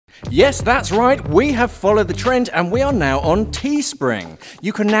Yes, that's right, we have followed the trend and we are now on Teespring.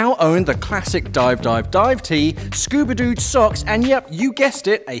 You can now own the classic dive tee, Scuba Dude socks, and yep, you guessed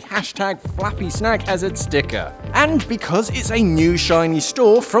it, a hashtag Flappy Snag Hazard sticker. And because it's a new shiny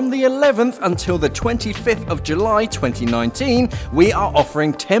store, from the 11th until the 25th of July 2019, we are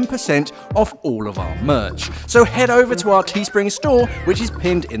offering 10% off all of our merch. So head over to our Teespring store, which is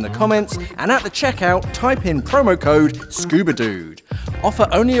pinned in the comments, and at the checkout, type in promo code SCUBADUDE. Offer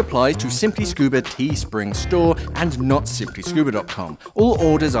only applies to Simply Scuba Teespring store and not simplyscuba.com. All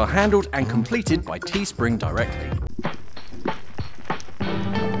orders are handled and completed by Teespring directly.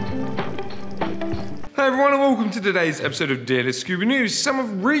 Hey everyone and welcome to today's episode of Daily Scuba News. Some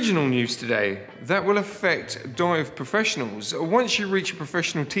of regional news today that will affect dive professionals. Once you reach a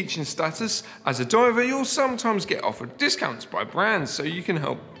professional teaching status as a diver, you'll sometimes get offered discounts by brands so you can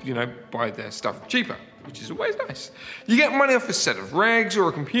help, buy their stuff cheaper, which is always nice. You get money off a set of regs or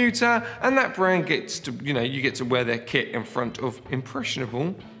a computer, and that brand gets to, you get to wear their kit in front of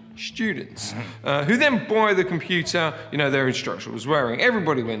impressionable students, who then buy the computer, their instructor was wearing.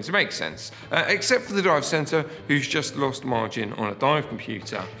 Everybody wins, it makes sense. Except for the dive centre, who's just lost margin on a dive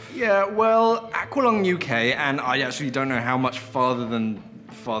computer. Yeah, well, Aqualung UK, and I actually don't know how much farther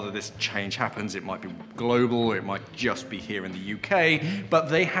this change happens. It might be global, it might just be here in the UK, but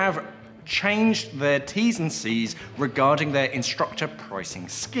they have changed their T's and C's regarding their instructor pricing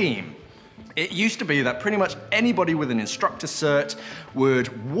scheme. It used to be that pretty much anybody with an instructor cert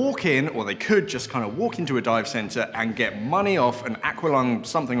would walk in, or they could just kind of walk into a dive center and get money off an Aqualung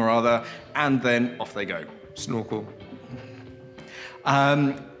something or other, and then off they go. Snorkel.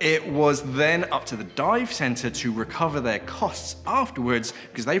 It was then up to the dive center to recover their costs afterwards,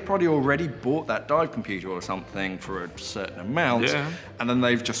 because they've probably already bought that dive computer or something for a certain amount, and then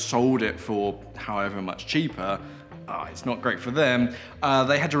they've just sold it for however much cheaper. It's not great for them.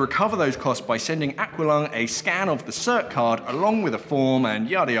 They had to recover those costs by sending Aqualung a scan of the cert card along with a form and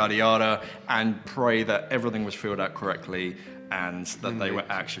yada yada yada, and pray that everything was filled out correctly and that they were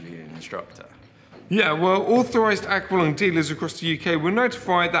actually an instructor. Yeah, well, authorised Aqualung dealers across the UK were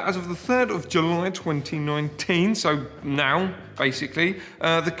notified that as of the 3rd of July 2019, so now, basically,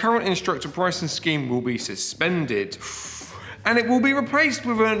 the current instructor pricing scheme will be suspended. And it will be replaced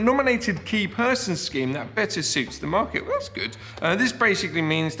with a nominated key person scheme that better suits the market. Well, that's good. This basically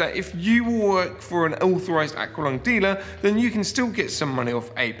means that if you work for an authorised Aqualung dealer, then you can still get some money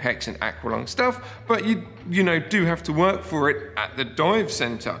off Apex and Aqualung stuff, but you do have to work for it at the dive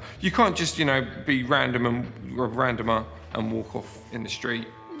centre. You can't just, be randomer and walk off in the street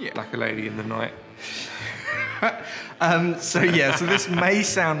like a lady in the night. So this may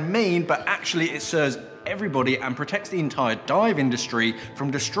sound mean, but actually it serves everybody and protects the entire dive industry from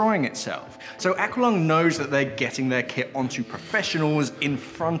destroying itself. So Aqualung knows that they're getting their kit onto professionals in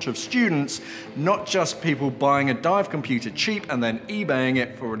front of students, not just people buying a dive computer cheap and then eBaying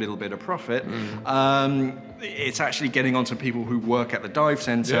it for a little bit of profit. It's actually getting onto people who work at the dive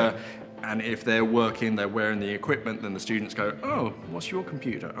center. And if they're working, they're wearing the equipment, then the students go, oh, what's your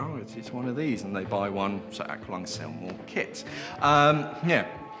computer? Oh, it's one of these. And they buy one, so Aqualung sell more kits.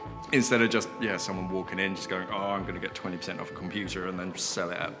 Instead of just, someone walking in just going, oh, I'm going to get 20% off a computer and then sell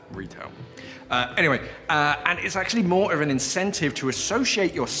it at retail. And it's actually more of an incentive to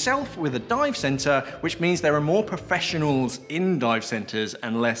associate yourself with a dive center, which means there are more professionals in dive centers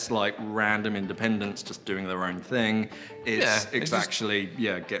and less like random independents just doing their own thing. It actually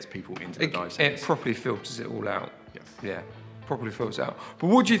gets people into the dive centers. It properly filters it all out. Yeah. Properly fills out. But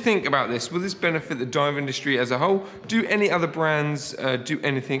what do you think about this? Will this benefit the dive industry as a whole? Do any other brands do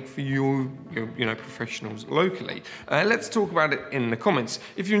anything for your professionals locally? Let's talk about it in the comments.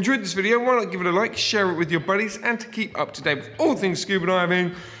 If you enjoyed this video, why not give it a like, share it with your buddies, and to keep up to date with all things scuba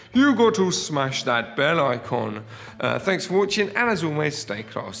diving, you got to smash that bell icon. Thanks for watching, and as always, stay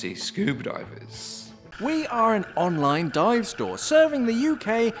classy, scuba divers. We are an online dive store serving the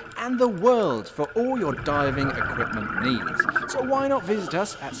UK and the world for all your diving equipment needs. So why not visit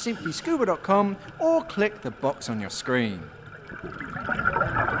us at simplyscuba.com or click the box on your screen.